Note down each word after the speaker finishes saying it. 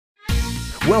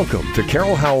Welcome to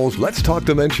Carol Howell's Let's Talk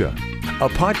Dementia, a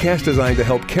podcast designed to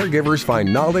help caregivers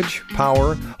find knowledge,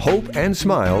 power, hope, and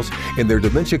smiles in their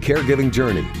dementia caregiving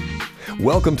journey.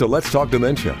 Welcome to Let's Talk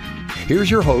Dementia.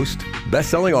 Here's your host,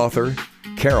 best-selling author,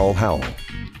 Carol Howell.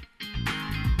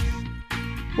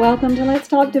 Welcome to Let's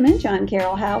Talk Dementia. I'm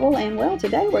Carol Howell, and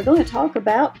today we're going to talk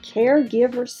about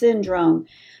caregiver syndrome.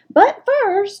 But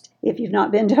first, if you've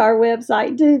not been to our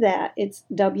website, do that. It's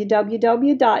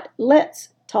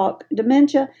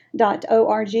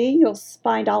www.letstalkdementia.org. You'll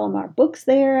find all of our books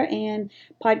there and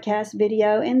podcast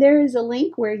video, and there is a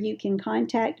link where you can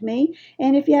contact me.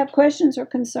 And if you have questions or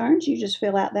concerns, you just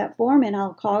fill out that form and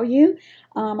I'll call you.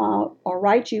 I'll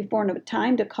write you for a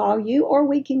time to call you, or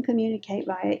we can communicate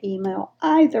via email,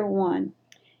 either one.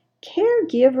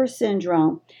 Caregiver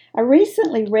syndrome. I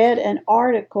recently read an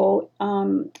article.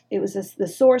 The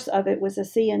source of it was a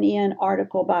CNN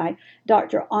article by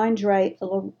Dr. Andre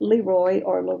Leroy,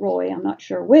 I'm not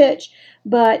sure which,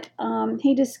 but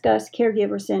he discussed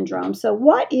caregiver syndrome. So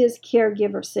what is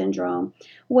caregiver syndrome?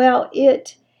 Well,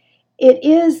 it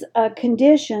is a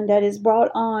condition that is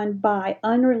brought on by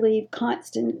unrelieved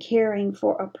constant caring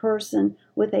for a person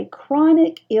with a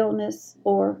chronic illness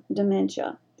or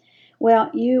dementia.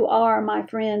 Well, you are, my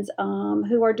friends,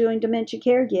 who are doing dementia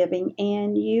caregiving,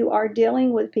 and you are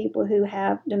dealing with people who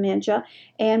have dementia,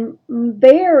 and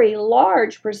very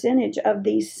large percentage of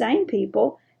these same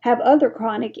people have other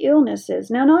chronic illnesses.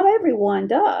 Now, not everyone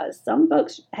does. Some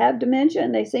folks have dementia,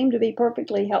 and they seem to be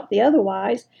perfectly healthy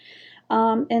otherwise,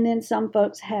 and then some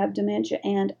folks have dementia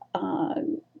and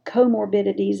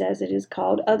comorbidities, as it is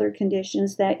called, other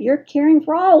conditions that you're caring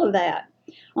for all of that.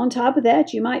 On top of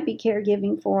that, you might be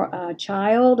caregiving for a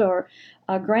child or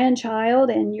a grandchild,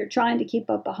 and you're trying to keep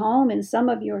up a home, and some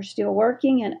of you are still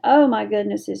working, and oh my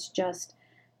goodness, it's just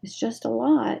a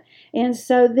lot. And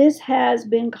so this has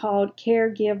been called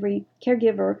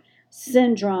caregiver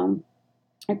syndrome.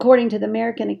 According to the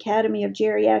American Academy of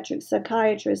Geriatric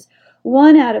Psychiatrists,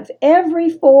 1 out of every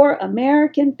 4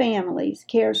 American families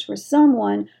cares for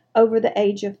someone over the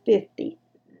age of 50.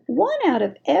 1 out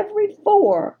of every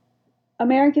 4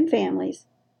 American families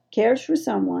cares for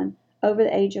someone over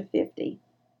the age of 50.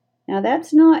 Now,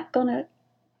 that's not going to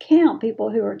count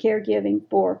people who are caregiving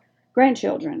for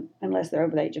grandchildren, unless they're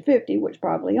over the age of 50, which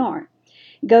probably aren't.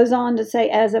 It goes on to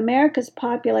say, as America's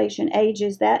population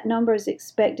ages, that number is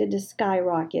expected to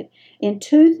skyrocket. In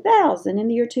the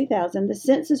year 2000, the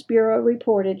Census Bureau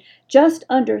reported just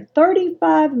under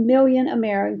 35 million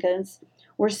Americans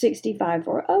were 65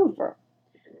 or over.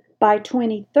 By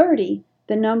 2030,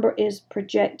 the number is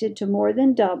projected to more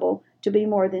than double, to be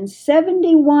more than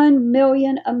 71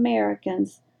 million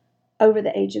Americans over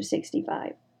the age of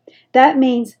 65. That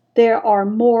means there are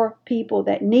more people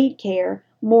that need care,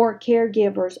 more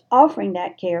caregivers offering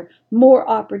that care, more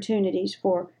opportunities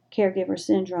for caregiver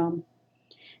syndrome.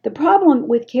 The problem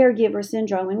with caregiver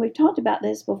syndrome, and we've talked about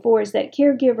this before, is that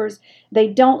caregivers, they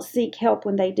don't seek help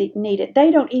when they need it.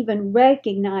 They don't even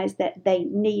recognize that they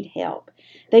need help.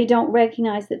 They don't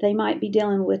recognize that they might be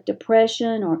dealing with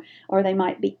depression, or they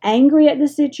might be angry at the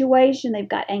situation. They've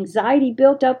got anxiety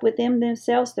built up within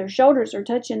themselves. Their shoulders are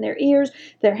touching their ears.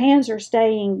 Their hands are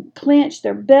staying clenched.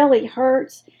 Their belly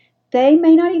hurts. They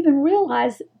may not even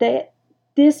realize that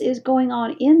this is going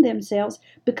on in themselves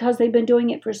because they've been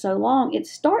doing it for so long. It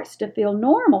starts to feel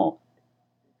normal.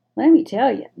 Let me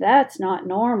tell you, that's not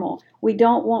normal. We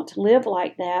don't want to live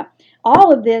like that.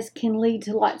 All of this can lead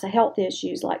to lots of health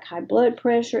issues like high blood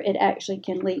pressure. It actually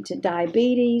can lead to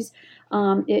diabetes.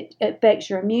 It affects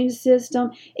your immune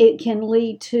system. It can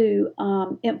lead to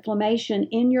inflammation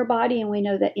in your body, and we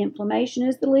know that inflammation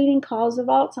is the leading cause of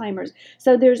Alzheimer's.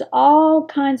 So there's all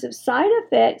kinds of side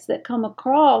effects that come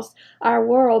across our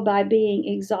world by being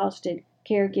exhausted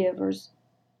caregivers.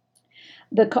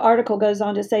 The article goes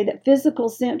on to say that physical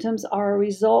symptoms are a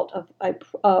result of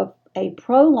a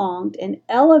prolonged and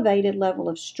elevated level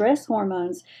of stress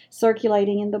hormones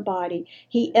circulating in the body.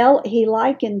 He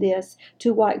likened this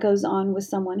to what goes on with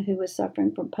someone who is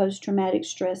suffering from post-traumatic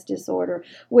stress disorder,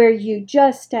 where you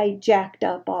just stay jacked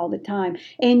up all the time,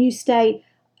 and you stay,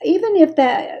 even if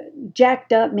that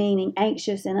jacked up meaning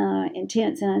anxious and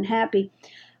intense and unhappy,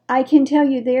 I can tell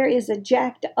you there is a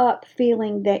jacked up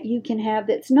feeling that you can have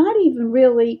that's not even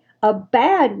really a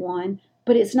bad one,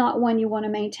 but it's not one you want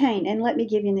to maintain. And let me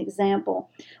give you an example.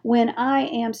 When I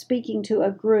am speaking to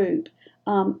a group,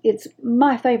 it's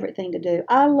my favorite thing to do.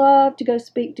 I love to go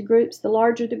speak to groups. The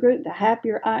larger the group, the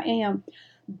happier I am.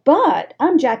 But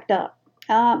I'm jacked up.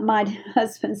 My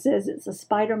husband says it's a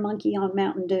spider monkey on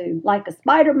Mountain Dew, like a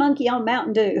spider monkey on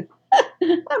Mountain Dew.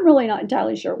 I'm really not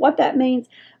entirely sure what that means,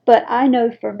 but I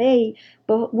know for me,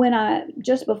 but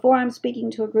just before I'm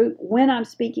speaking to a group, when I'm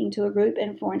speaking to a group,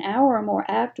 and for an hour or more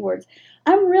afterwards,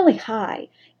 I'm really high.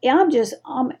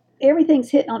 Everything's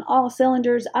hitting on all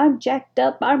cylinders. I'm jacked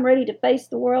up. I'm ready to face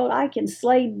the world. I can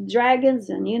slay dragons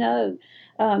and,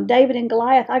 David and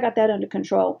Goliath. I got that under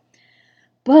control.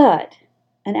 But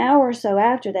an hour or so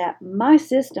after that, my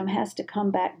system has to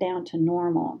come back down to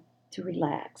normal, to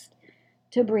relaxed,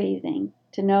 to breathing,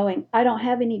 to knowing I don't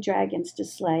have any dragons to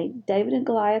slay. David and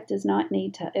Goliath does not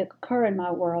need to occur in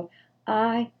my world.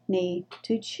 I need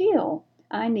to chill.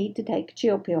 I need to take a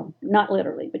chill pill. Not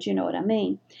literally, but you know what I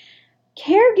mean.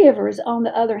 Caregivers, on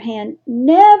the other hand,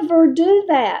 never do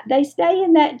that. They stay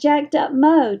in that jacked up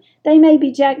mode. They may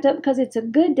be jacked up because it's a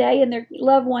good day and their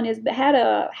loved one has had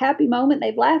a happy moment.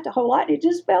 They've laughed a whole lot. It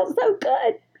just felt so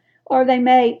good. Or they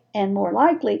may, and more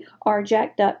likely, are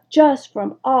jacked up just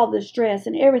from all the stress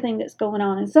and everything that's going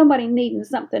on, and somebody needing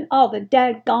something all the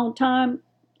daggone time.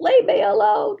 Leave me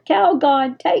alone.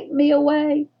 Calgon, take me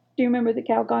away. Do you remember the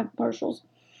Calgon commercials?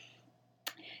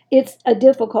 It's a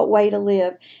difficult way to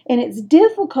live. And it's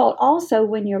difficult also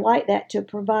when you're like that to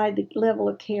provide the level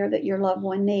of care that your loved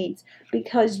one needs,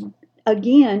 because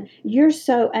again, you're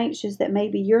so anxious that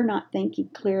maybe you're not thinking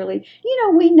clearly.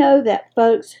 We know that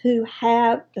folks who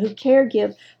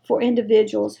caregive for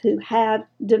individuals who have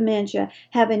dementia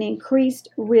have an increased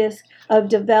risk of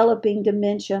developing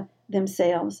dementia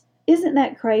themselves. Isn't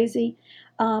that crazy?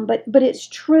 But it's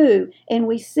true, and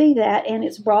we see that, and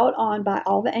it's brought on by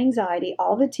all the anxiety,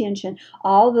 all the tension,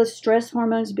 all the stress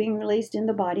hormones being released in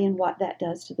the body, and what that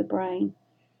does to the brain.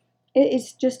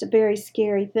 It's just a very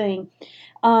scary thing.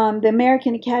 The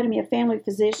American Academy of Family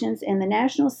Physicians and the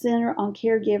National Center on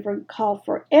Caregiver call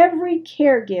for every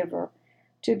caregiver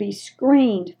to be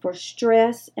screened for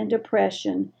stress and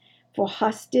depression, for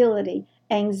hostility,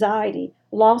 anxiety,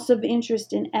 loss of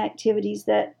interest in activities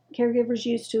that caregivers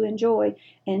used to enjoy,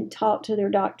 and talk to their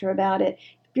doctor about it.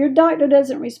 If your doctor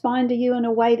doesn't respond to you in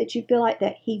a way that you feel like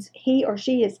that he or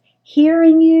she is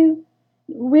hearing you,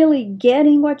 really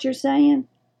getting what you're saying,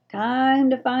 time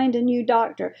to find a new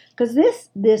doctor. Because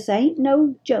this ain't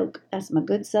no joke. That's my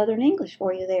good Southern English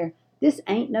for you there. This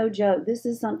ain't no joke. This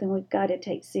is something we've got to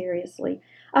take seriously.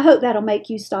 I hope that'll make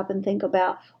you stop and think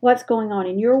about what's going on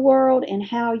in your world and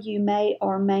how you may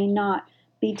or may not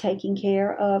be taking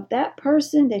care of that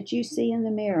person that you see in the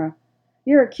mirror.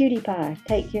 You're a cutie pie.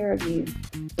 Take care of you.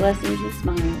 Blessings and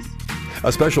smiles.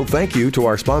 A special thank you to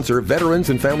our sponsor, Veterans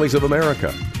and Families of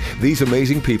America. These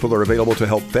amazing people are available to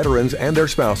help veterans and their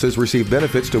spouses receive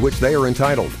benefits to which they are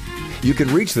entitled. You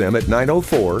can reach them at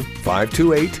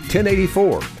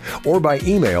 904-528-1084 or by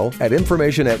email at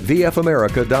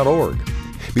information@vfamerica.org.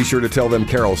 Be sure to tell them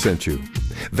Carol sent you.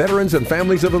 Veterans and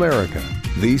Families of America.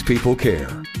 These people care.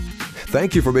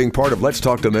 Thank you for being part of Let's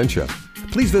Talk Dementia.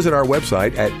 Please visit our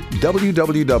website at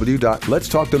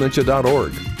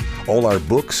www.letstalkdementia.org. All our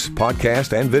books,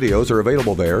 podcasts, and videos are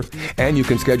available there, and you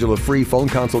can schedule a free phone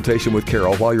consultation with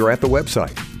Carol while you're at the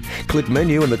website. Click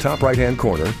Menu in the top right-hand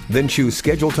corner, then choose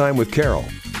Schedule Time with Carol.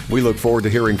 We look forward to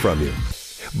hearing from you.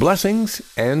 Blessings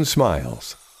and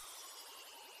smiles.